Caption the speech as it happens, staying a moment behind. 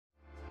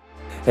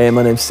Hey,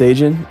 my name's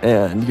Sajan,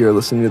 and you're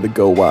listening to the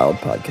Go Wild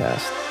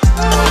podcast.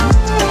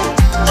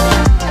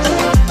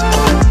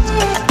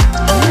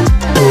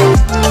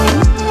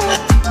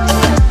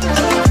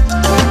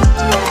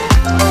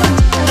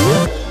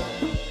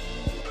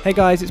 Hey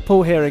guys, it's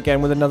Paul here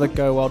again with another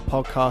GOWYLD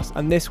podcast,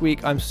 and this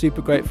week I'm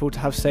super grateful to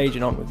have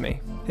Sajan on with me.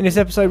 In this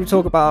episode we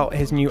talk about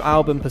his new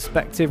album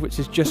Perspective, which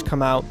has just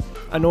come out,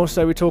 and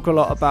also we talk a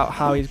lot about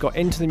how he's got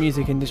into the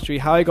music industry,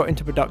 how he got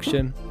into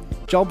production,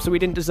 jobs that we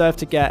didn't deserve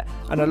to get,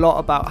 and a lot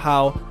about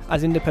how,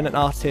 as independent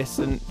artists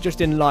and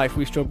just in life,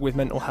 we struggle with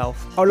mental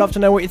health. I would love to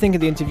know what you think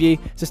of the interview,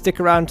 so stick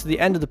around to the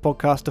end of the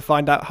podcast to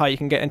find out how you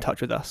can get in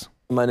touch with us.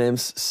 My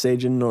name's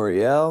Sajan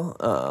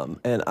Nauriyal,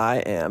 and I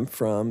am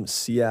from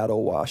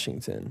Seattle,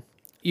 Washington.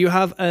 You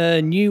have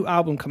a new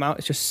album come out,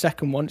 it's your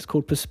second one, it's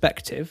called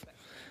Perspective.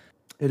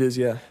 It is,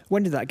 yeah.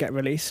 When did that get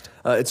released?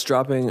 It's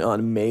dropping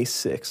on May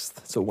 6th.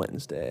 It's a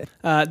Wednesday.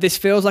 This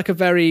feels like a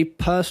very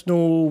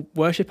personal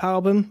worship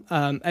album.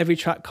 Every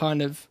track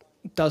kind of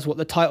does what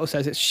the title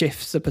says. It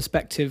shifts the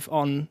perspective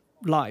on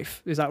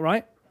life. Is that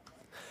right?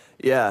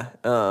 Yeah.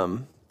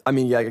 I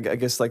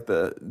guess like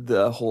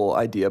the whole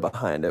idea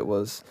behind it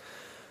was,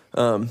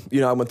 I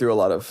went through a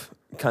lot of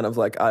kind of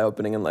like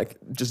eye-opening and like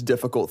just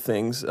difficult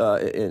things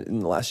in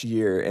the last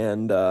year,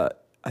 and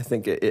I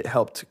think it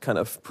helped kind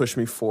of push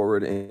me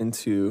forward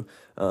into,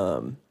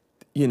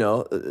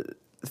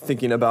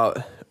 thinking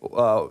about,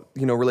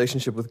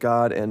 relationship with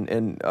God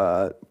and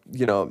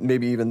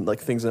maybe even like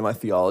things in my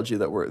theology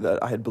that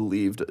I had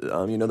believed,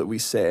 that we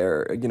say,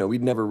 or,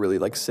 we'd never really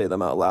like say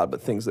them out loud,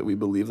 but things that we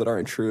believe that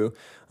aren't true.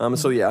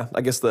 So yeah,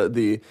 I guess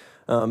the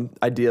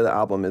idea of the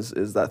album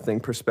is that thing,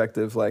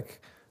 perspective,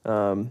 like,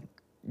 how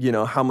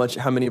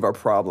many of our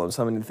problems,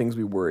 how many things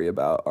we worry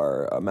about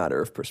are a matter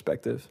of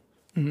perspective.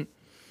 Mm-hmm.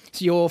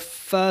 So your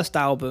first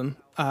album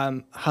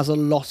has a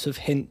lot of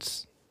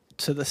hints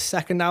to the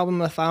second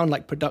album I found,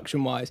 like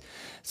production-wise.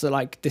 So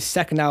like this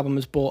second album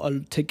has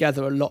brought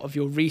together a lot of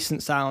your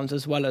recent sounds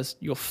as well as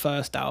your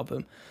first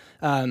album.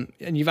 And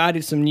you've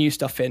added some new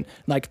stuff in,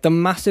 like the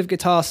massive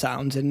guitar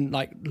sounds in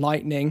like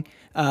Lightning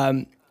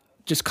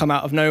just come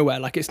out of nowhere.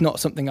 Like it's not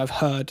something I've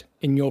heard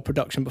in your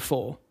production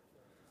before.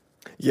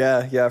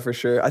 Yeah, for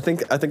sure. I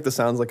think the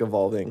sound's like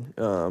evolving,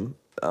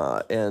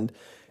 and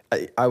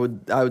I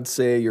would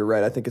say you're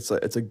right. I think it's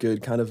a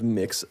good kind of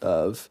mix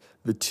of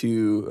the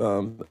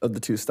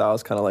two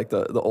styles, kind of like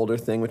the older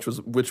thing, which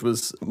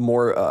was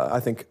more. I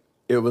think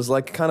it was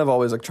like kind of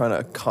always like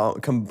trying to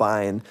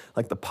combine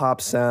like the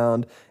pop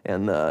sound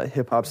and the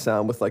hip hop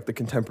sound with like the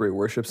contemporary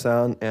worship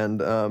sound,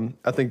 and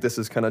I think this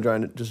is kind of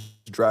trying to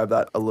just drive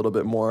that a little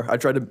bit more. I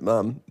tried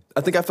to. I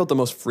think I felt the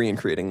most free in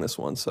creating this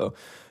one, so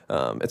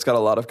it's got a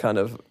lot of kind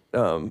of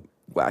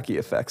wacky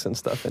effects and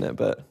stuff in it,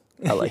 but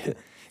I like it.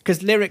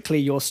 Because lyrically,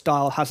 your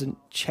style hasn't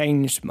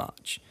changed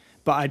much,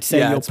 but I'd say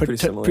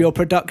your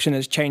production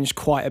has changed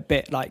quite a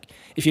bit. Like,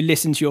 if you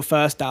listen to your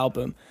first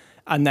album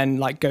and then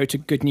like go to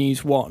Good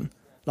News 1,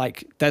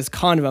 like there's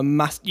kind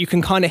of you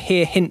can kind of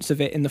hear hints of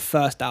it in the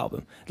first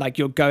album. Like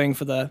you're going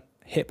for the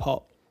hip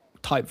hop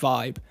type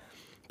vibe,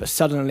 but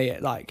suddenly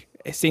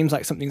it seems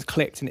like something's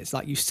clicked and it's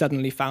like you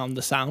suddenly found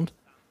the sound.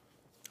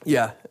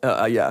 Yeah,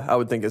 I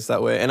would think it's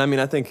that way. And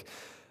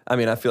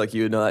I feel like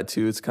you would know that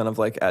too. It's kind of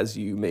like as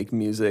you make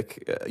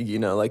music,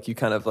 like you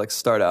kind of like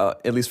start out,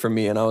 at least for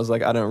me, and I was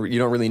like, you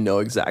don't really know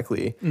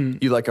exactly.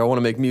 You like, I want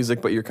to make music,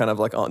 but you're kind of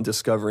like on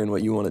discovering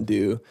what you want to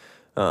do.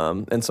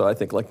 And so I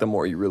think like the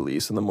more you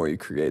release and the more you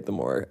create, the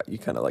more you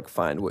kind of like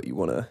find what you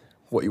want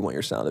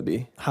your sound to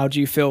be. How do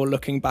you feel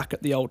looking back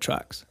at the old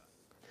tracks?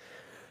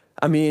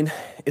 I mean,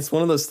 it's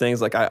one of those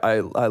things, like I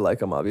like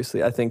them,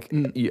 obviously. I think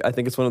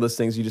it's one of those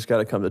things you just got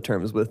to come to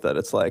terms with, that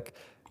it's like,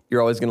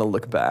 you're always going to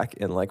look back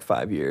in like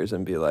 5 years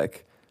and be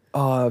like,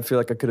 oh, I feel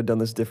like I could have done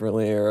this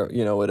differently, or,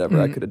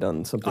 whatever. I could have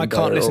done something better.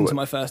 I can't listen to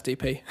my first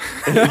EP.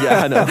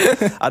 Yeah, I know.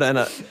 I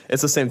know.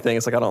 It's the same thing.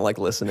 It's like, I don't like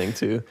listening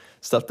to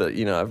stuff that,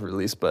 I've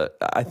released, but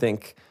I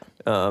think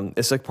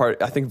it's like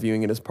I think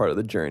viewing it as part of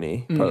the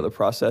journey, part of the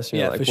process.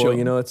 You're like, well,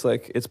 sure. It's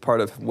like, it's part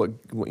of what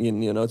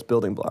it's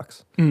building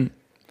blocks.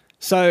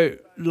 So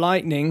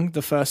Lightning,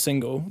 the first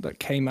single that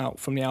came out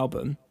from the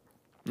album,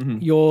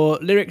 your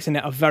lyrics in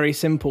it are very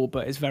simple,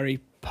 but it's very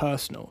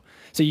personal.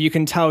 So you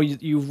can tell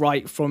you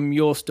write from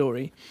your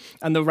story,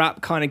 and the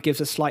rap kind of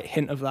gives a slight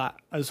hint of that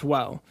as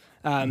well.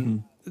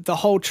 The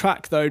whole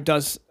track though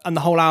and the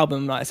whole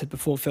album, like I said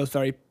before, feels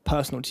very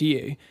personal to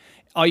you.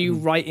 Are you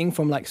writing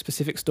from like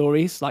specific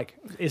stories? Like,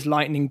 is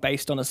Lightning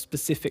based on a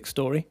specific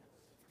story?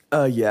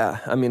 Yeah.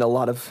 I mean,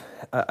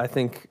 I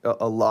think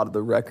a lot of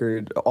the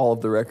record, all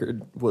of the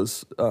record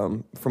was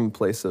from a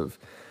place of,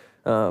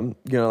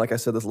 like I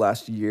said, this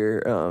last year.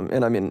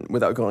 And I mean,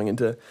 without going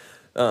into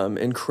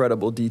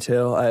incredible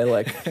detail, I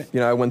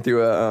went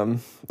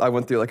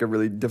through like a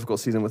really difficult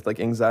season with like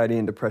anxiety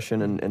and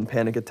depression and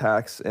panic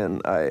attacks,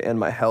 and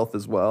my health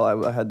as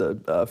well. I had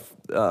the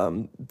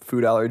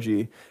food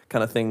allergy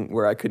kind of thing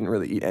where I couldn't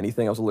really eat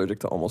anything. I was allergic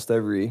to almost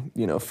every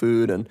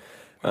food, and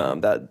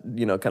that,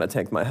 kind of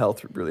tanked my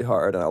health really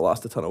hard, and I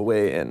lost a ton of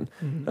weight, and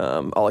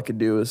all I could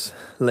do was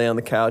lay on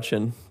the couch,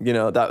 and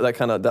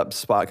that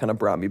spot kind of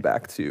brought me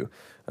back to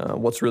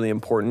what's really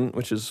important,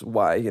 which is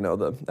why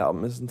the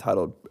album is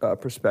entitled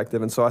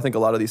Perspective. And so I think a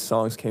lot of these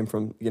songs came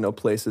from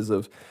places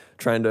of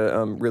trying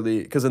to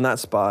really, because in that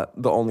spot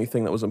the only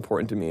thing that was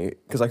important to me,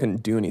 because I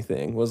couldn't do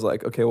anything, was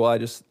like, okay, well,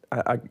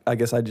 I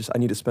guess I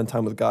need to spend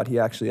time with God. He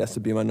actually has to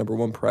be my number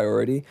one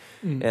priority.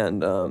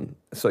 And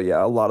so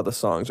yeah, a lot of the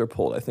songs are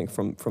pulled, I think,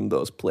 from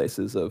those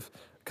places of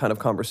kind of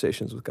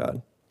conversations with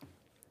God.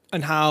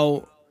 And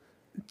how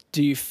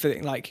do you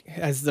feel, like,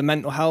 has the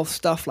mental health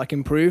stuff like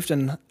improved,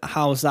 and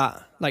how's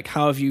that, like,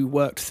 how have you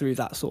worked through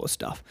that sort of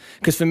stuff?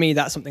 Because for me,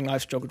 that's something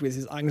I've struggled with,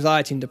 is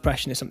anxiety and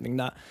depression is something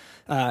that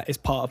is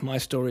part of my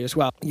story as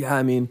well. Yeah,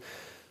 I mean,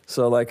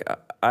 so like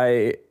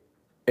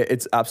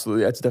it's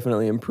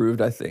definitely improved.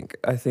 I think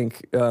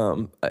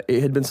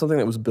it had been something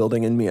that was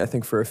building in me, I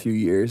think, for a few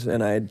years,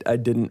 and I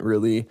didn't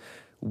really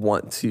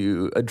want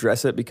to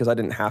address it because I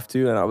didn't have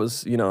to. And I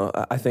was,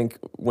 I think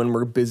when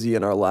we're busy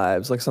in our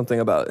lives, like something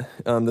about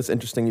that's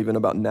interesting even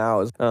about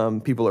now is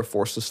people are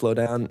forced to slow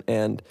down.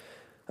 And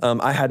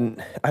I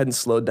hadn't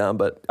slowed down,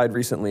 but I'd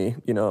recently,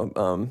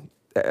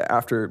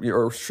 after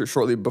or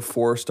shortly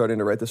before starting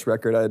to write this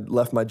record, I'd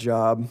left my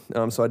job.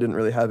 So I didn't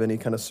really have any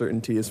kind of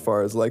certainty as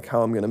far as like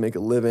how I'm going to make a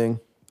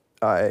living.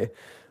 I,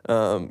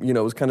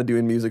 was kind of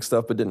doing music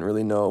stuff, but didn't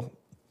really know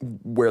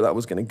where that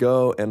was going to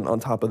go. And on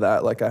top of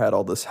that, like I had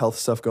all this health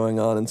stuff going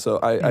on. And so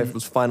I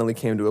was finally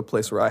came to a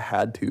place where I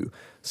had to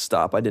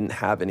stop. I didn't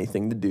have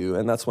anything to do.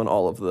 And that's when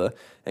all of the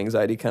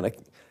anxiety kind of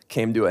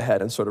came to a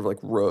head and sort of like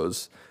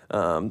rose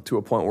to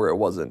a point where it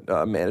wasn't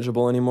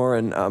manageable anymore.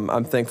 And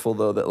I'm thankful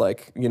though that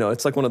like,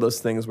 it's like one of those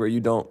things where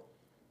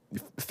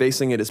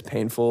facing it is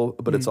painful,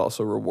 but it's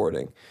also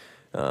rewarding.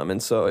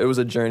 And so it was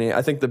a journey.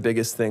 I think the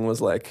biggest thing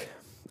was like,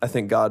 I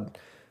think God,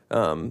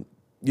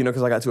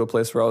 because I got to a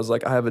place where I was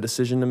like, I have a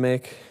decision to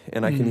make,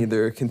 and I can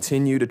either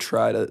continue to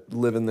try to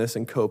live in this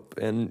and cope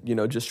and,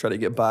 just try to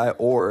get by,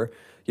 or,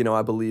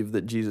 I believe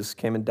that Jesus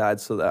came and died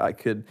so that I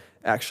could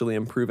actually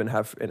improve and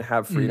have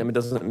freedom. It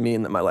doesn't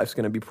mean that my life's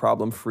going to be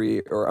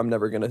problem-free or I'm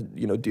never going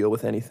to, deal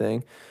with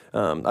anything.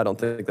 I don't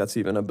think that's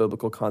even a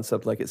biblical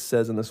concept. Like it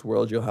says, in this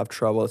world, you'll have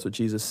trouble. That's what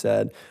Jesus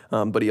said.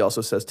 But he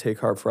also says, take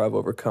heart, for I've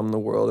overcome the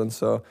world. And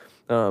so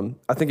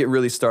I think it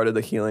really started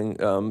the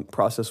healing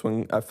process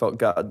when I felt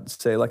God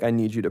say, like, I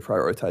need you to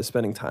prioritize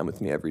spending time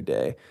with me every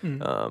day.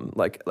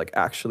 Like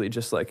actually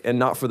just like, and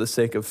not for the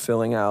sake of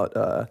filling out,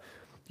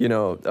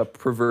 a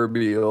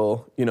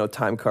proverbial,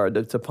 time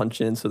card to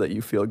punch in so that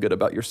you feel good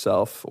about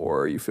yourself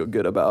or you feel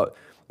good about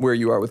where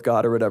you are with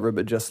God or whatever,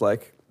 but just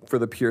like for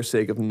the pure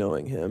sake of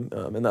knowing him.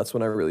 And that's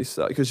when I really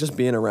saw, because just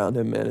being around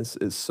him, man, is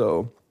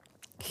so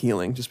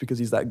healing just because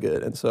he's that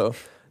good. And so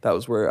that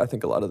was where I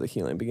think a lot of the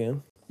healing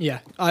began.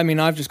 Yeah, I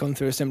mean, I've just gone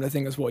through a similar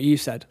thing as what you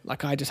said.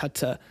 Like I had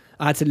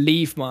to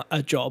leave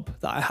a job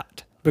that I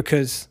had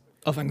because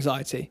of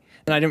anxiety.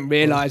 And I didn't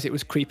realize it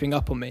was creeping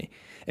up on me.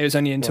 It was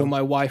only until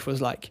my wife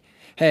was like,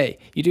 hey,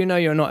 you do know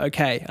you're not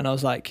okay? And I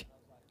was like,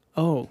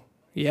 oh,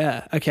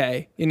 yeah,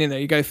 okay.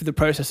 You go through the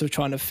process of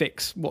trying to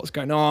fix what's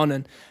going on,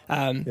 and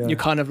you're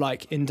kind of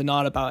like in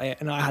denial about it.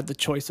 And I had the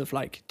choice of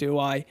like, do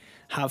I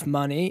have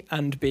money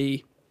and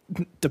be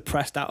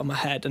depressed out of my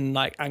head and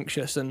like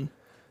anxious and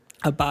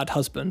a bad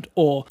husband,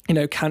 or,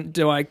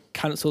 do I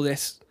cancel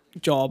this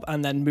job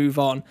and then move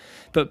on,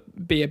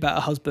 but be a better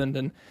husband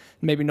and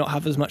maybe not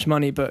have as much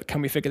money, but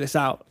can we figure this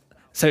out?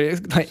 So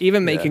it's like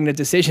even making the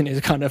decision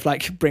is kind of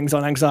like brings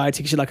on anxiety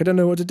because you're like, I don't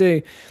know what to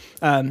do.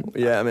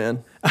 Yeah,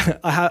 man.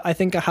 I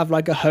think I have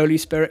like a Holy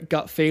Spirit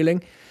gut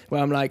feeling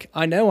where I'm like,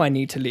 I know I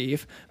need to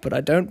leave, but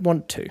I don't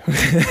want to.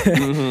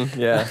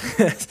 Yeah.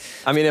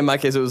 I mean, in my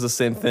case, it was the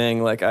same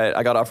thing. Like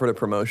I got offered a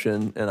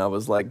promotion and I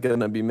was like going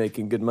to be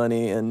making good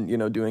money and,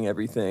 doing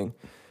everything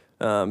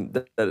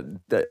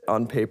that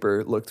on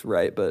paper looked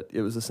right. But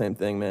it was the same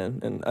thing,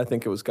 man. And I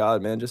think it was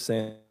God, man, just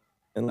saying,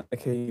 and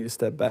like, hey, you need to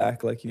step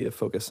back, like you need to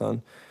focus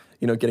on,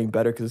 getting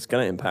better because it's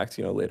going to impact,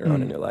 later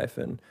on in your life.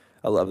 And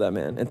I love that,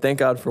 man. And thank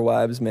God for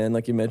wives, man.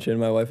 Like you mentioned,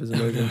 my wife is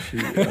amazing.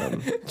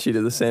 She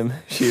did the same.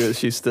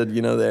 She stood,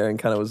 there and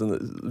kind of was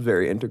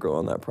very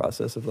integral in that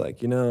process of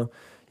like, you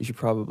should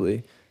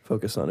probably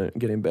focus on it and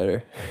getting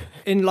better.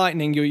 In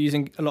Lightning, you're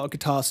using a lot of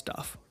guitar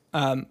stuff.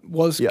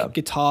 Was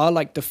guitar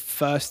like the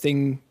first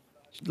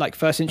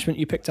instrument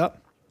you picked up?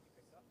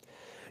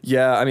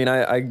 Yeah, I mean,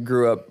 I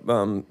grew up,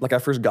 I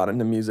first got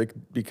into music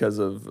because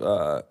of,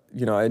 I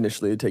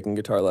initially had taken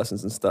guitar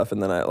lessons and stuff.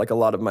 And then a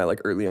lot of my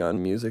early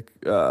on music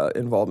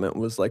involvement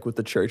was with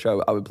the church.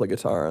 I would play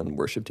guitar on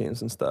worship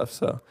teams and stuff.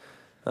 So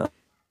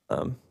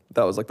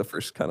that was the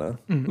first kind of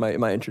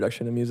my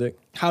introduction to music.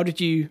 How did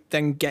you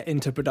then get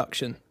into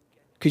production?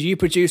 Because you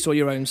produce all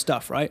your own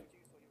stuff, right?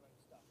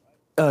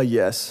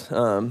 Yes.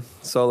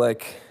 So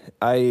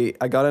I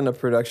got into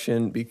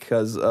production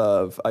because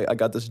of I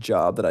got this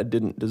job that I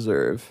didn't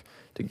deserve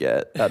to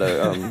get at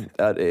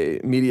a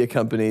media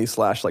company /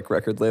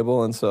 record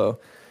label, and so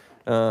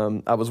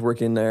I was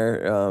working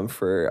there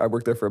I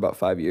worked there for about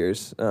 5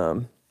 years,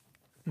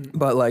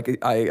 But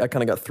like I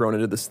kind of got thrown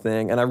into this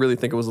thing, and I really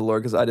think it was the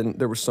Lord, because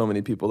there were so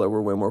many people that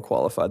were way more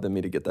qualified than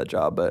me to get that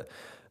job. But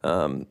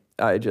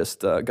I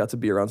just got to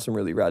be around some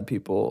really rad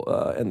people,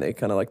 and they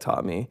kind of like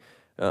taught me,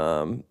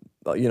 a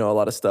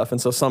lot of stuff. And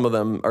so some of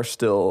them are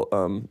still,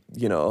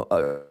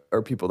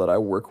 are people that I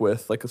work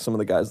with. Like some of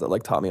the guys that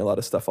like taught me a lot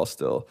of stuff, I'll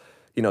still,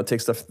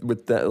 take stuff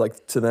with that,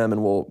 like to them,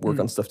 and we'll work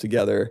on stuff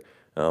together.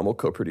 We'll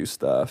co-produce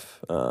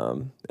stuff.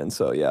 And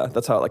so, yeah,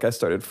 that's how like I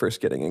started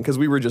first getting in, because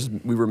we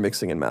were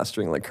mixing and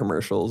mastering like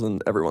commercials,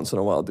 and every once in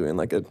a while doing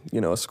like a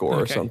score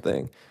or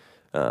something.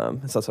 So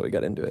that's how we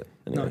got into it.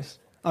 Anyways. Nice.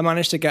 I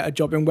managed to get a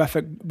job in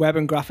web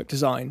and graphic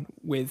design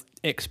with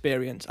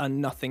experience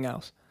and nothing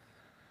else.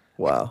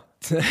 Wow.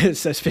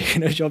 So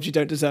speaking of jobs you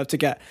don't deserve to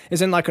get,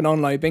 it's in like an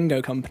online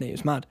bingo company.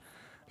 It's mad.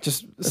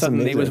 Just That's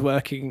suddenly amazing. was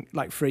working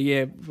like for a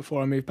year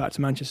before I moved back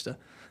to Manchester.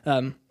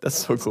 That's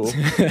so cool.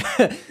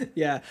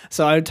 Yeah.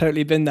 So I'd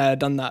totally been there,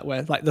 done that,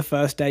 where like the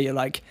first day you're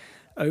like,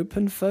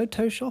 open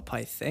Photoshop,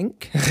 I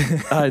think.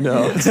 I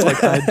know. It's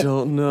like, I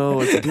don't know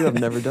what to do. I've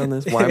never done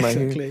this. Why am I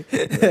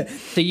here?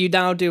 So you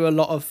now do a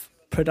lot of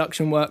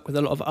production work with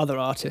a lot of other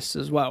artists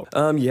as well.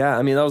 Yeah.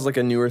 I mean, that was like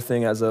a newer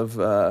thing as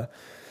of...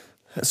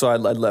 So I'd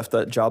left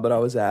that job that I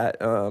was at,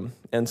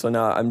 and so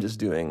now I'm just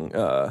doing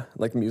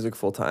like music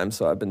full time.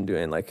 So I've been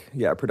doing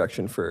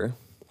production for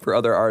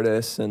other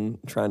artists, and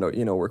trying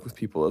to work with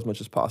people as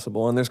much as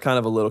possible. And there's kind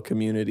of a little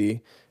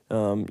community,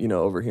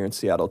 over here in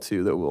Seattle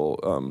too, that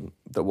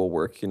will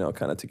work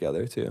kind of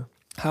together too.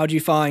 How do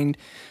you find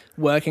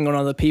working on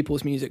other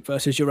people's music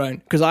versus your own?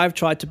 Because I've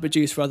tried to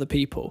produce for other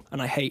people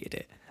and I hated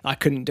it. I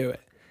couldn't do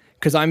it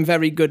because I'm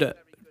very good at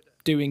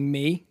doing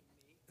me.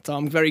 So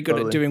I'm very good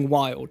at doing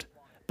wild.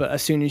 But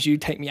as soon as you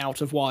take me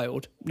out of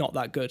wild, not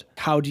that good.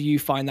 How do you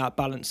find that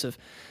balance of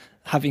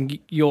having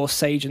your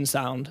Sajan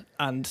sound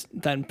and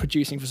then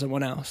producing for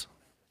someone else?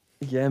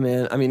 Yeah,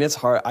 man. I mean, it's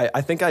hard.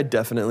 I think I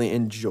definitely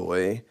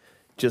enjoy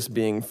just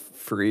being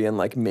free and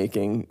like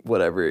making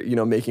whatever,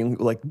 making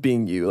like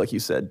being you, like you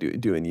said,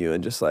 doing you,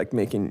 and just like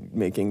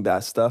making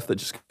that stuff that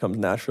just comes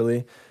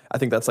naturally. I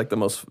think that's like the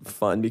most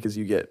fun, because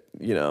you get,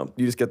 you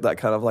just get that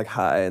kind of like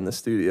high in the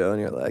studio, and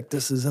you're like,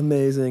 this is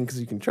amazing, because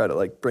you can try to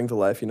like bring to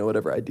life,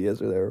 whatever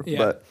ideas are there. Yeah.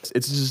 But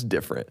it's just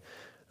different,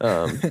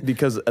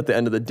 because at the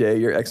end of the day,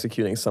 you're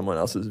executing someone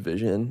else's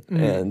vision.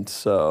 Mm-hmm. And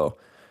so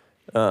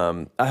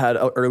I had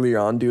earlier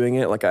on doing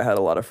it, like I had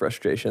a lot of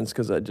frustrations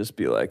because I'd just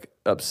be like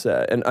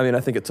upset. And I mean,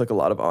 I think it took a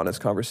lot of honest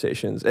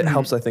conversations. It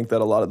helps, I think,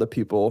 that a lot of the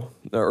people,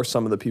 or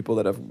some of the people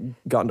that I've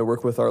gotten to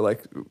work with, are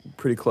like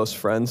pretty close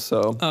friends.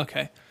 So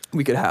okay.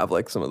 We could have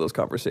like some of those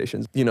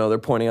conversations. They're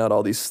pointing out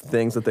all these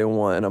things that they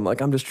want, and I'm like,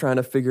 I'm just trying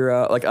to figure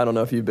out, like, I don't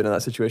know if you've been in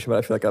that situation, but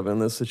I feel like I've been in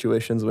those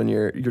situations when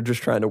you're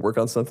just trying to work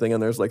on something,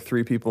 and there's like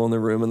 3 people in the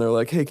room, and they're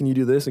like, hey, can you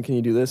do this, and can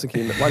you do this, and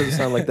why does it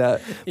sound like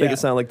that? Make it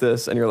sound like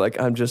this. And you're like,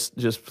 I'm just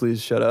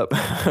please shut up.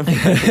 I'm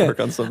trying to work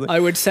on something. I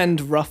would send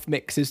rough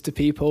mixes to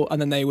people,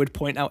 and then they would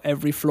point out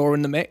every flaw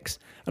in the mix.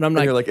 And I'm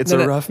like, you're like, it's a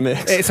rough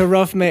mix. It's a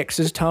rough mix.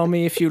 Just tell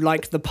me if you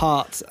like the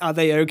parts. Are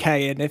they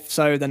okay? And if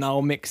so, then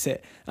I'll mix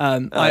it. I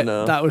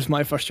know. That was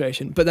my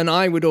frustration. But then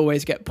I would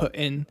always get put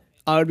in.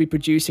 I would be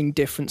producing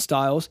different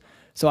styles.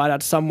 So I'd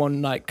had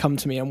someone like come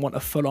to me and want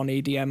a full-on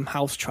EDM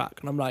house track.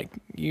 And I'm like,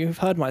 you've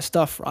heard my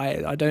stuff,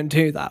 right? I don't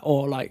do that.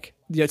 Or like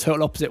the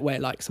total opposite way,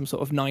 like some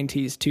sort of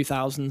 90s,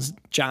 2000s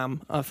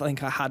jam I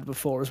think I had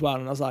before as well.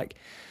 And I was like,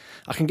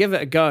 I can give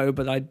it a go,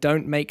 but I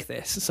don't make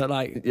this. So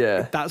like,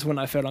 that's when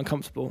I feel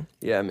uncomfortable.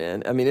 Yeah,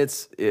 man. I mean,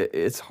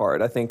 it's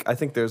hard. I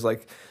think there's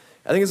like,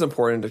 I think it's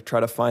important to try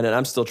to find it.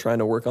 I'm still trying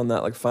to work on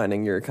that, like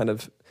finding your kind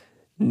of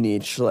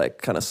niche,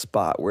 like kind of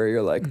spot where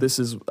you're like,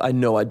 I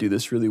know I do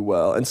this really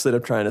well, instead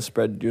of trying to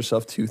spread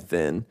yourself too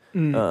thin.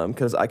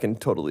 Because I can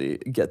totally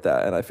get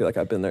that. And I feel like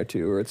I've been there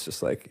too, where it's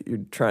just like, you're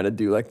trying to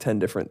do like 10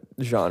 different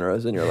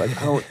genres, and you're like,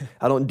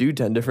 I don't do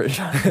 10 different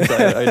genres.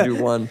 I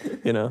do one,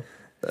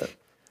 But.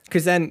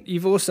 Because then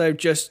you've also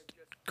just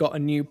got a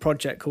new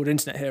project called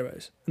Internet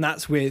Heroes, and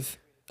that's with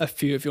a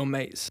few of your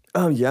mates.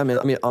 Oh yeah, man.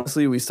 I mean,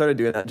 honestly, we started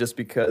doing that just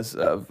because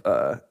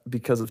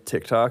of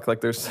TikTok.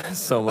 Like, there's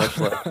so much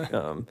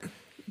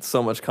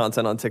so much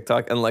content on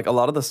TikTok, and like a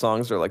lot of the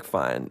songs are like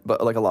fine,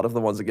 but like a lot of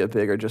the ones that get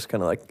big are just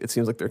kind of like, it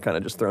seems like they're kind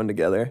of just thrown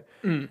together.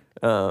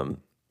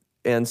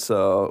 And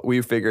so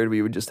we figured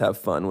we would just have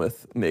fun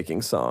with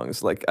making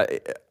songs. Like,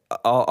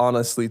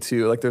 honestly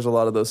too, like there's a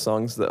lot of those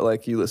songs that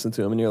like you listen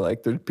to them and you're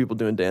like, there's people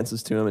doing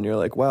dances to them, and you're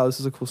like, wow, this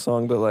is a cool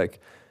song, but like,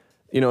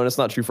 and it's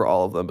not true for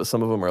all of them, but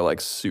some of them are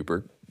like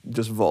super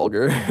just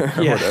vulgar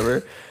or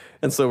whatever.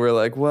 And so we're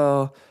like,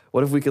 well,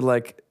 what if we could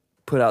like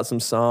put out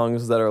some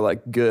songs that are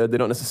like good? They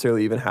don't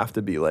necessarily even have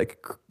to be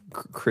like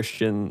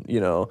Christian,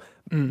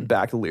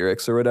 backed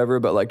lyrics or whatever,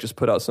 but like just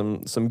put out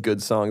some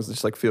good songs,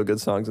 just like feel good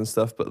songs and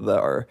stuff, but that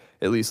are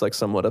at least like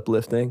somewhat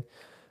uplifting.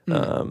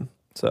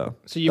 So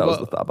that was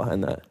the thought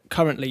behind that.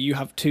 Currently, you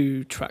have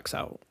 2 tracks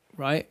out,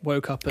 right?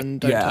 Woke Up and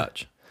Don't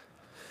Touch.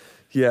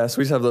 Yeah, so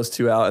we just have those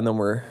 2 out, and then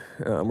we're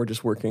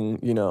just working,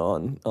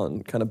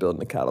 on kind of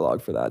building a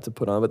catalog for that to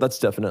put on. But that's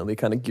definitely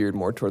kind of geared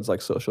more towards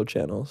like social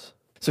channels.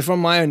 So from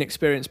my own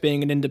experience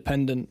being an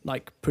independent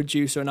like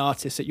producer and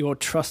artist, that you're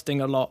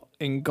trusting a lot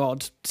in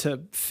God to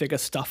figure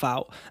stuff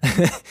out,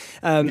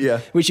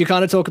 which you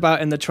kind of talk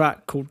about in the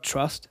track called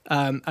Trust,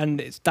 and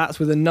that's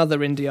with another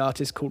indie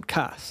artist called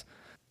Cass.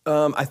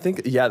 I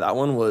think, that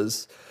one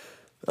was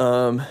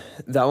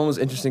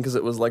interesting because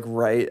it was like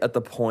right at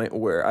the point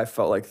where I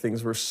felt like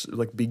things were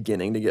like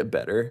beginning to get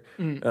better,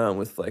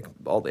 with like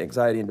all the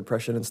anxiety and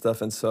depression and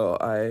stuff. And so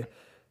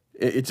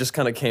it just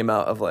kind of came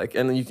out of like,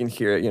 and you can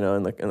hear it,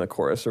 in the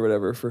chorus or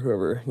whatever for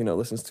whoever,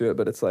 listens to it.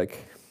 But it's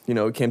like,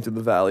 we came through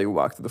the valley, we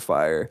walked through the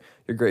fire.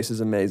 Your grace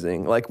is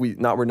amazing. Like we're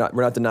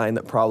not denying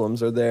that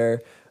problems are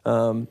there,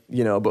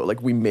 but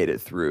like we made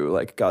it through.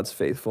 Like God's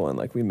faithful, and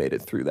like we made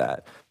it through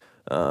that.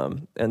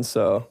 And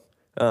so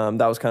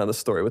that was kind of the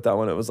story with that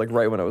one. It was like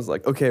right when I was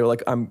like, okay, well,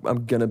 like I'm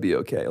gonna be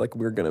okay. Like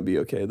we're gonna be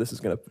okay. This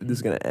is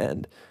gonna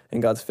end,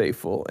 and God's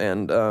faithful.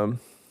 And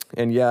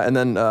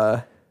then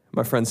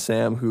my friend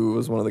Sam, who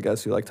was one of the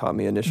guys who like taught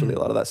me initially a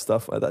lot of that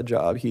stuff at that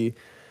job, he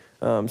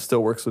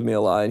still works with me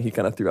a lot, and he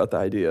kind of threw out the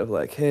idea of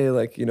like, hey,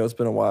 like, it's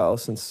been a while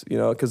since,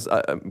 because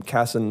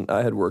Cass and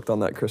I had worked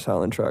on that Chris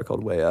Howland track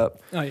called Way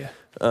Up. Oh yeah.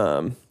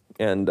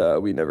 And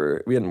we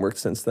hadn't worked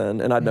since then,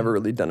 and I'd never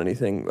really done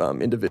anything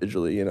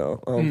individually,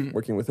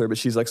 working with her. But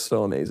she's like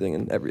so amazing,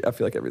 and I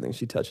feel like everything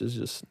she touches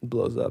just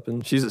blows up,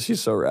 and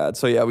she's so rad.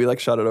 So yeah, we like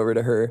shot it over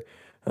to her,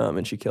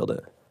 and she killed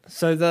it.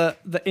 So the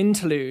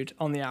interlude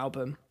on the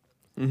album,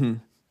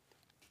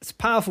 it's a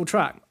powerful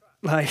track.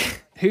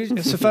 Like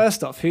so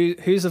first off,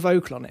 who's the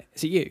vocal on it?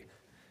 Is it you?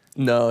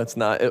 No, it's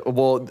not.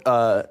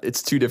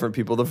 It's two different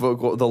people. The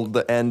vocal,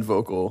 the end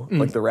vocal,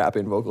 like the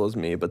rapping vocal, is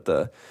me, but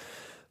the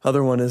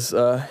other one is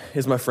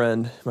my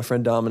friend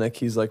Dominic.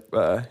 He's like,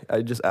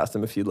 I just asked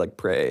him if he'd like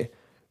pray.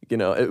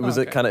 It was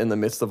kind of in the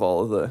midst of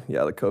all of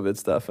the COVID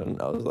stuff, and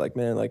I was like,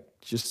 man, like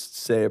just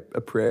say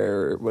a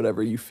prayer or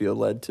whatever you feel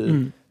led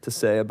to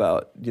say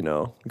about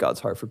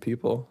God's heart for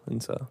people.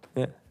 And so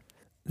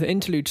the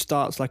interlude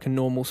starts like a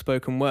normal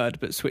spoken word,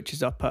 but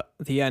switches up at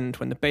the end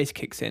when the bass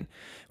kicks in.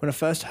 When I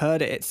first heard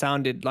it, it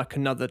sounded like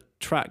another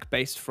track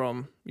based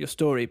from your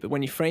story. But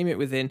when you frame it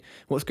within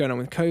what's going on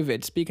with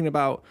COVID, speaking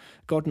about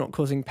God not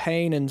causing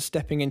pain and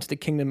stepping into the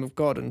kingdom of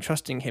God and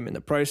trusting him in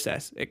the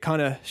process, it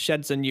kind of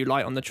sheds a new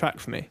light on the track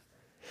for me.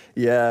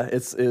 Yeah,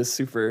 it's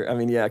super. I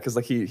mean, yeah, because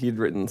like he'd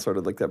written sort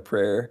of like that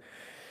prayer.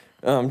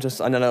 I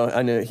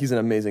know he's an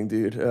amazing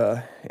dude,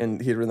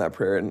 and he had written that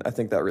prayer, and I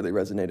think that really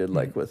resonated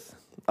like with,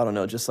 I don't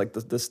know, just like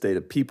the state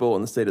of people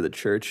and the state of the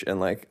church. And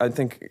like, I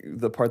think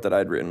the part that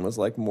I'd written was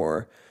like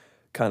more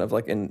kind of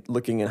like in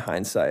looking in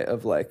hindsight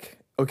of like,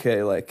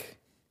 okay, like,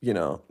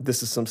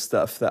 this is some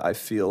stuff that I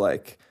feel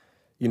like,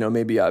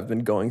 maybe I've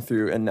been going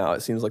through, and now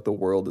it seems like the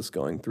world is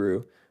going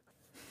through.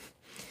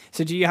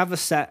 So do you have a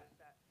set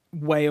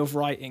way of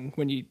writing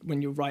when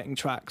you're writing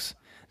tracks?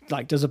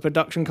 Like, does a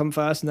production come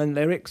first and then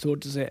lyrics, or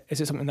is it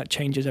something that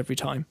changes every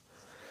time?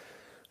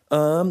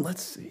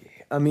 Let's see.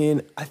 I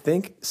mean, I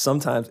think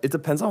sometimes it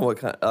depends on what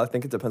kind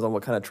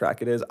of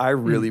track it is. I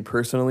really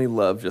personally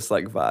love just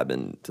like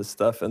vibing to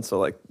stuff, and so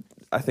like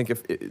I think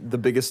the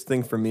biggest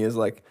thing for me is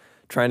like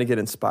trying to get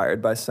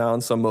inspired by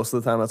sound. So most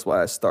of the time, that's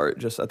why I start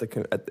just at the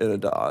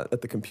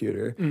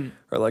computer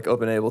or like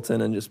open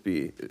Ableton and just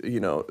be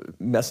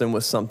messing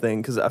with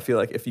something, because I feel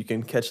like if you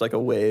can catch like a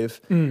wave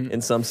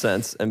in some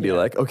sense and be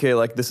like, okay,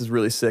 like this is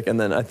really sick, and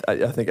then I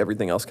think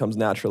everything else comes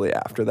naturally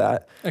after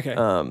that. Okay.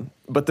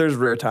 But there's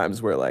rare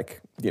times where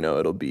like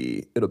it'll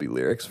be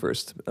lyrics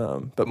first,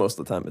 but most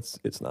of the time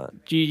it's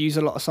not. Do you use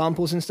a lot of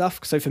samples and stuff?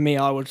 So for me,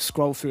 I would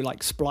scroll through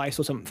like Splice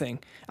or something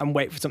and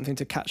wait for something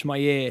to catch my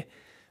ear.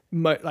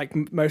 Most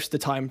of the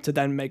time to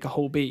then make a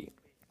whole beat.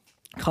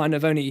 Kind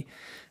of only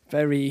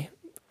very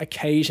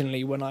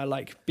occasionally when I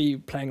like be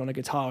playing on a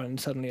guitar and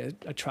suddenly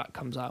a track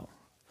comes out.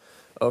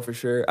 Oh, for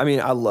sure. I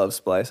mean, I love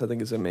Splice. I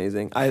think it's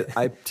amazing.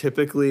 I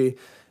typically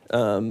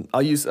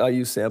I'll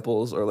use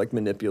samples or like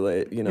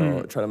manipulate,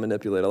 try to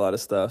manipulate a lot of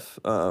stuff.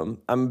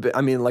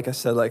 Like I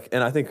said, like,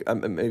 and I think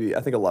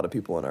a lot of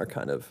people in our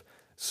kind of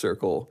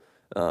circle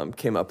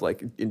came up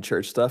like in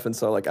church stuff, and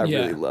so like I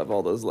really love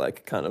all those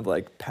like kind of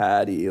like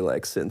paddy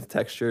like synth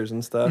textures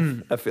and stuff.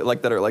 I feel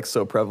like that are like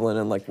so prevalent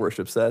in like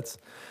worship sets.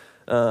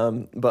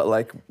 But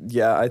like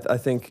I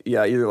think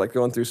either like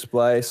going through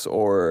Splice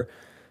or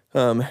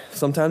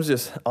sometimes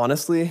just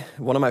honestly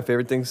one of my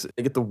favorite things,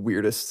 I get the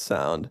weirdest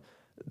sound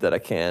that I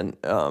can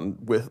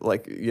with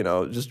like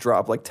just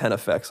drop like 10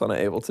 effects on an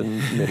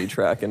Ableton MIDI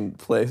track and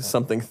play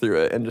something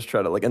through it and just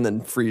try to like, and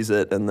then freeze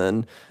it and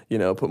then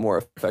put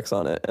more effects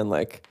on it and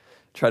like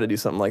try to do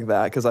something like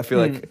that, because I feel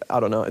like,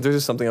 I don't know, there's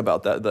just something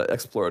about that, the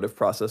explorative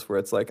process, where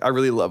it's like I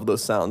really love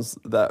those sounds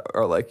that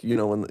are like,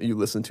 when you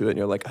listen to it and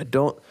you're like, I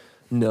don't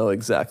know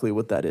exactly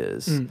what that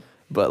is,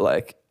 but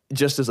like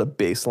just as a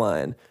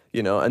baseline,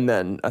 and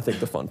then I think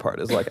the fun part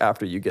is like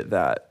after you get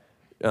that,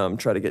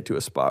 try to get to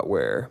a spot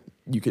where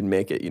you can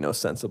make it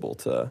sensible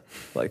to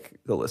like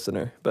the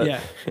listener.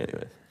 But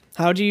anyway,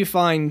 how do you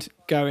find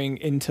going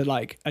into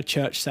like a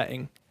church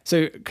setting?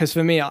 So because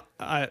for me,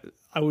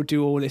 I would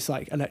do all this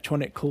like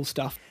electronic cool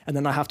stuff, and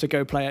then I have to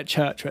go play at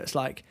church where it's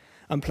like,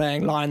 I'm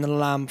playing Lion and the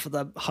Lamb for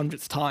the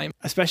 100th time.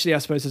 Especially, I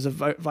suppose, as a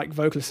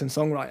vocalist and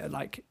songwriter,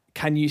 like,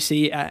 can you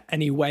see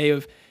any way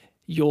of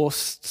your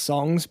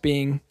songs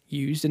being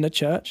used in a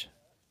church?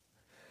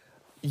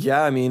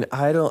 Yeah, I mean,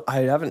 I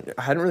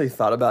hadn't really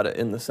thought about it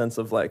in the sense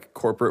of like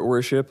corporate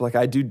worship. Like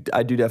I do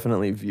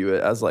definitely view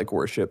it as like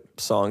worship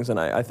songs, and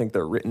I think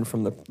they're written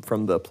from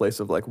the place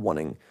of like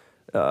wanting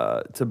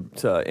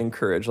to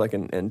encourage like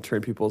and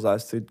turn people's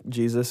eyes to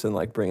Jesus and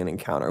like bring an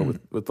encounter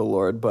with the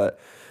Lord. But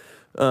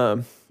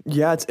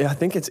yeah, I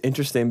think it's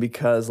interesting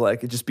because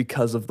like just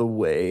because of the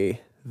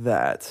way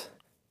that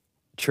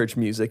church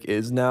music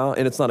is now,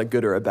 and it's not a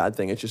good or a bad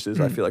thing, it just is.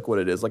 I feel like what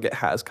it is, like it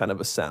has kind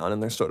of a sound,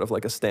 and there's sort of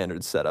like a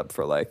standard setup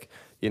for like,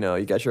 you know,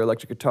 you got your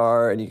electric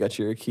guitar and you got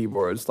your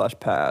keyboards /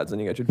 pads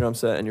and you got your drum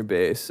set and your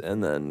bass,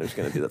 and then there's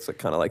gonna be, that's like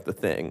kind of like the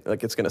thing,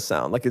 like it's gonna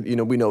sound like, you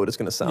know, we know what it's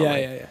gonna sound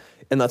like. Yeah.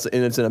 And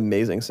it's an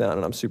amazing sound,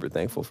 and I'm super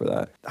thankful for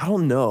that. I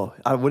don't know,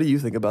 what do you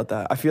think about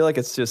that? I feel like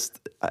it's just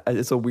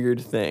it's a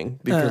weird thing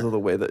because of the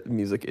way that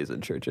music is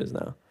in churches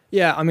now.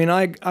 Yeah, I mean,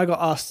 I got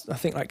asked, I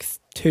think like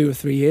 2 or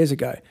 3 years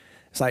ago,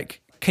 it's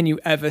like, can you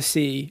ever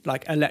see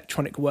like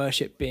electronic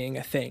worship being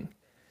a thing?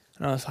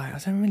 And I was like, I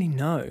don't really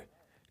know,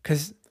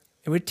 because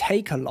it would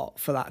take a lot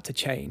for that to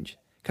change.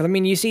 Because I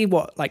mean, you see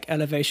what like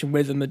Elevation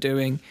Rhythm are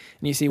doing,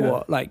 and you see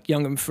what like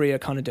Young and Free are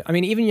kind of doing. I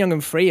mean, even Young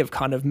and Free have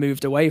kind of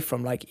moved away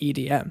from like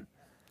EDM.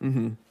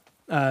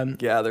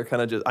 Yeah, they're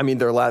kind of just, I mean,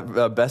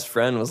 their best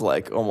friend was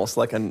like almost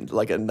like a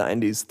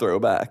 90s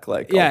throwback,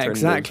 like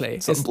exactly,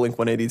 some Blink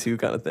 182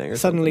 kind of thing, or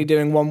suddenly something.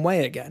 doing One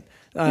Way again.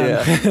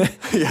 Yeah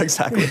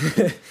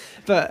exactly.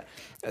 But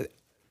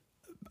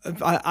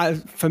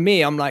for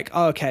me, I'm like,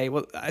 oh, okay,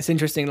 well, it's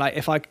interesting. Like,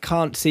 if I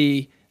can't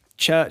see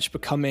church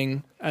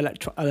becoming an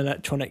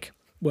electronic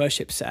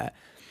worship set,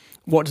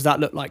 what does that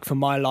look like for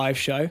my live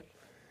show?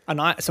 And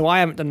I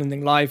haven't done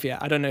anything live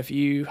yet. I don't know if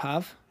you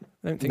have.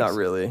 I don't think Not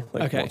really,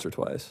 like once or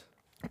twice.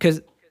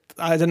 Because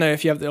I don't know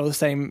if you have the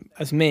same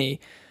as me.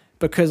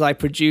 Because I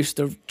produced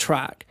the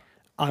track,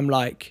 I'm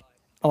like,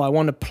 oh, I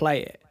want to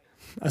play it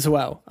as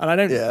well. And I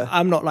don't. Yeah.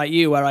 I'm not like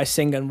you, where I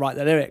sing and write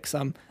the lyrics.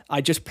 I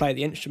just play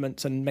the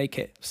instruments and make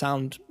it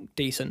sound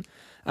decent.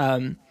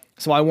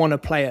 So I want to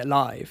play it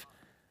live.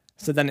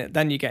 So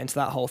then you get into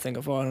that whole thing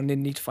of, oh, I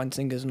need to find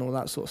singers and all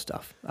that sort of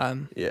stuff.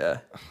 Yeah.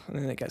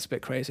 And then it gets a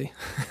bit crazy.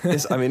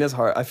 It's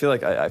hard. I feel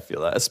like I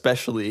feel that,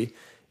 especially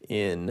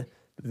in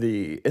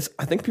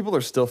I think people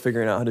are still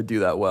figuring out how to do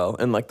that well.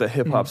 And like the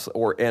hip hops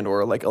or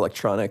like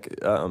electronic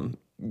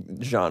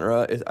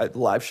genre,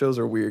 live shows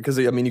are weird. Because,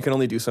 I mean, you can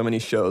only do so many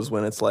shows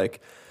when it's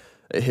like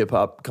a hip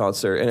hop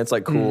concert, and it's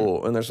like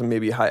cool, and there's some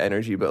maybe high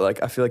energy, but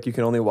like I feel like you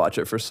can only watch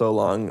it for so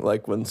long,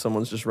 like when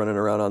someone's just running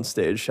around on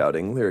stage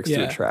shouting lyrics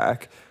to a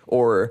track,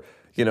 or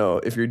you know,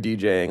 if you're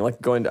DJing,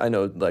 like I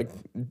know like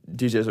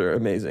DJs are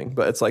amazing,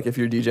 but it's like if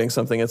you're DJing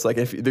something, it's like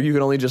if you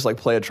can only just like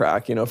play a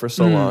track, you know, for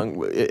so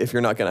long, if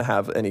you're not going to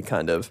have any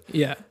kind of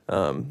you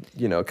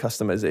know,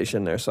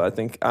 customization there. So I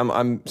think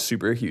I'm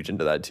super huge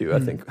into that too. I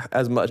think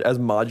as much as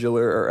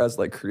modular or as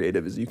like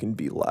creative as you can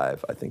be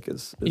live, I think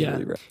is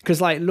really great. Because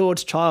like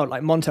Lord's Child,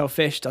 like Montel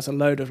Fish does a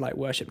load of like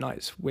worship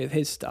nights with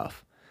his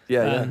stuff.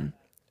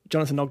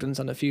 Jonathan Ogden's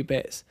done a few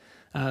bits.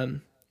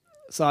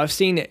 So I've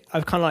kind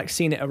of like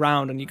seen it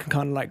around, and you can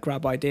kind of like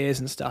grab ideas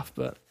and stuff,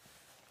 but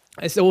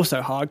it's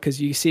also hard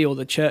because you see all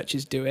the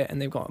churches do it and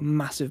they've got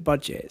massive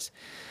budgets,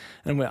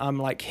 and I'm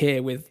like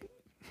here with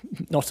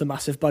not a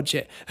massive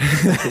budget.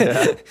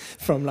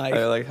 From like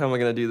how am I going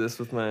to do this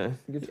with my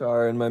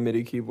guitar and my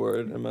MIDI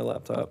keyboard and my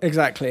laptop?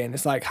 Exactly. And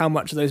it's like, how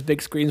much are those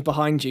big screens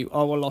behind you?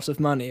 Oh, a lot of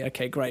money.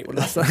 Okay, great. Well,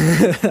 that's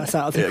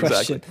out of the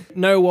question. Exactly.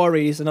 No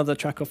Worries, another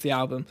track off the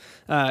album,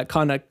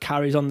 kind of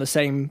carries on the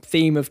same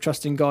theme of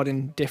trusting God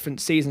in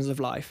different seasons of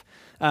life.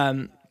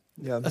 I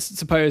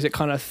suppose it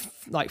kind of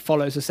like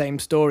follows the same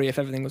story if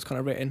everything was kind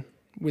of written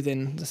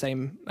within the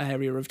same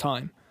area of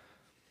time.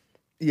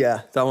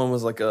 Yeah, that one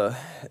was like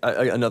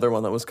another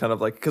one that was kind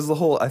of like, because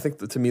I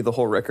think to me the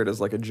whole record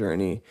is like a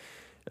journey,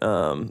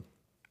 in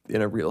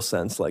a real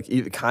sense, like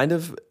kind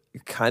of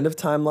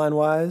timeline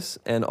wise,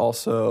 and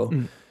also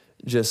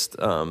just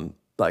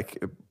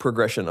like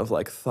progression of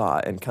like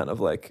thought, and kind of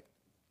like,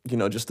 you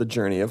know, just the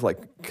journey of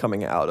like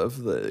coming out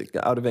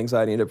of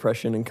anxiety and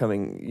depression, and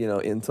coming, you know,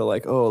 into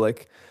like, oh,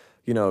 like,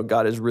 you know,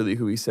 God is really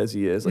who He says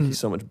He is. Like He's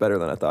so much better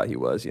than I thought He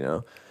was, you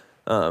know.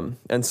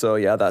 And so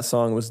yeah, that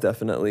song was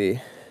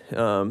definitely.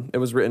 It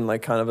was written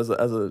like kind of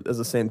as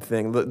a same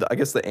thing. I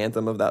guess the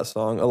anthem of that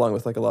song, along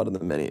with like a lot of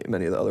the many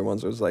of the other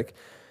ones, was like,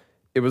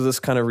 it was this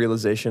kind of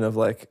realization of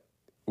like,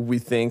 we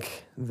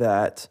think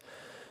that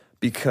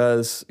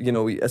because, you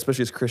know, we,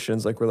 especially as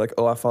Christians, like we're like,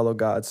 oh, I follow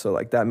God, so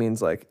like that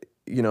means like,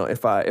 you know,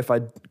 if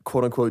I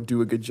quote unquote do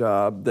a good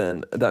job,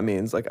 then that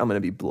means like I'm gonna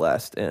be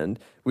blessed. And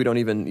we don't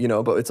even, you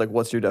know, but it's like,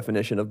 what's your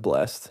definition of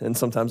blessed? And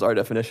sometimes our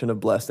definition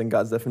of blessed and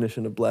God's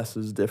definition of blessed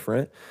is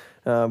different.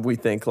 We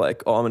think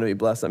like, oh, I'm going to be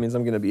blessed. That means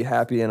I'm going to be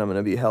happy and I'm going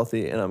to be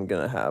healthy and I'm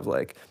going to have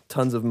like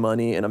tons of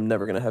money and I'm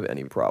never going to have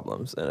any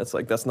problems. And it's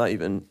like, that's not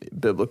even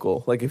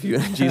biblical. Like if you,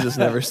 Jesus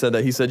never said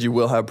that. He said you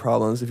will have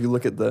problems. If you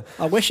look at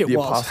I wish it the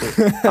was.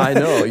 apostles, I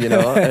know, you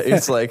know,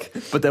 it's like,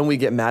 but then we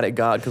get mad at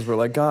God because we're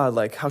like, God,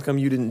 like, how come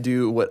you didn't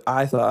do what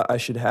I thought I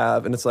should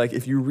have? And it's like,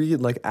 if you read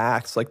like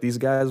Acts, like these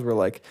guys were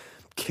like,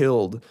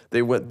 killed.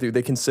 They went through,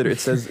 they consider, it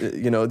says,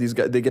 you know, these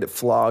guys, they get it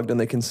flogged and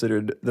they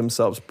considered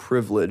themselves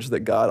privileged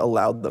that God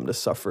allowed them to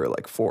suffer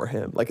like for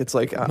him. Like, it's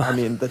like, I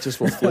mean, that just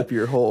will flip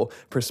your whole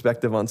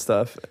perspective on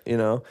stuff, you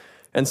know?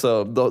 And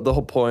so the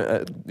whole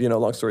point, you know,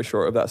 long story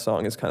short of that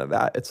song is kind of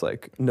that. It's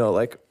like, no,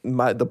 like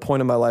the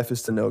point of my life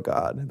is to know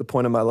God. The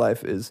point of my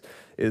life is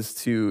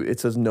to, it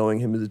says knowing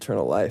him is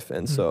eternal life.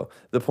 And so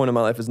the point of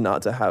my life is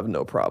not to have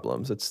no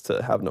problems. It's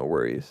to have no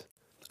worries.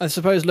 I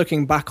suppose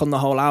looking back on the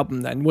whole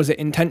album then, was it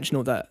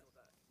intentional that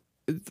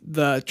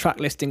the track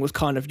listing was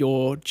kind of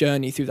your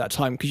journey through that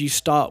time? Because you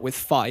start with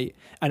Fight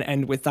and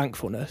end with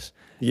Thankfulness.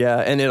 Yeah,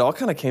 and it all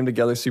kind of came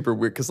together super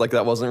weird because like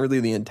that wasn't really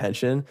the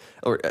intention,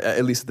 or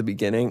at least at the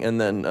beginning. And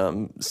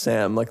then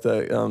Sam, like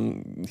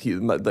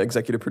the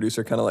executive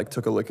producer, kind of like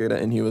took a look at it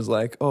and he was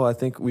like, "Oh, I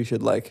think we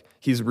should like."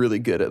 He's really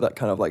good at that